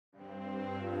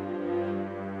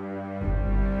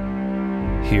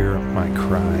Hear my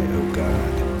cry, O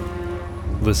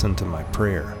God. Listen to my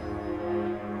prayer.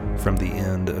 From the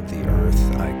end of the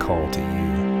earth I call to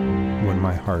you when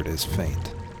my heart is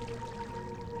faint.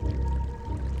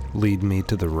 Lead me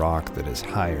to the rock that is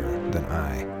higher than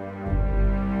I.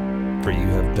 For you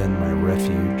have been my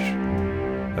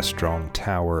refuge, a strong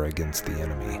tower against the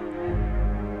enemy.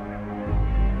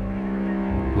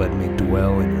 Let me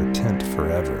dwell in your tent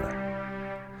forever.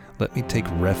 Let me take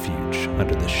refuge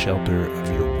under the shelter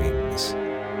of your wings.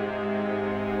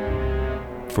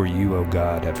 For you, O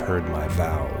God, have heard my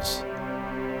vows.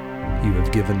 You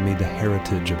have given me the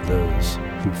heritage of those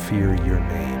who fear your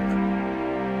name.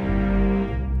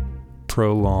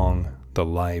 Prolong the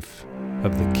life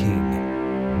of the king.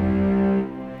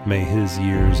 May his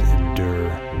years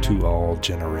endure to all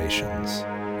generations.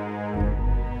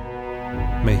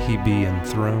 May he be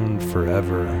enthroned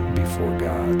forever before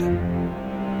God.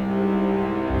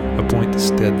 Appoint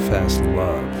steadfast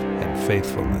love and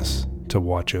faithfulness to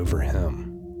watch over him.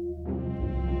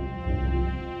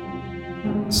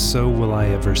 So will I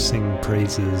ever sing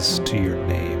praises to your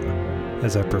name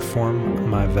as I perform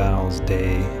my vows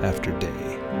day after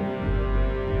day.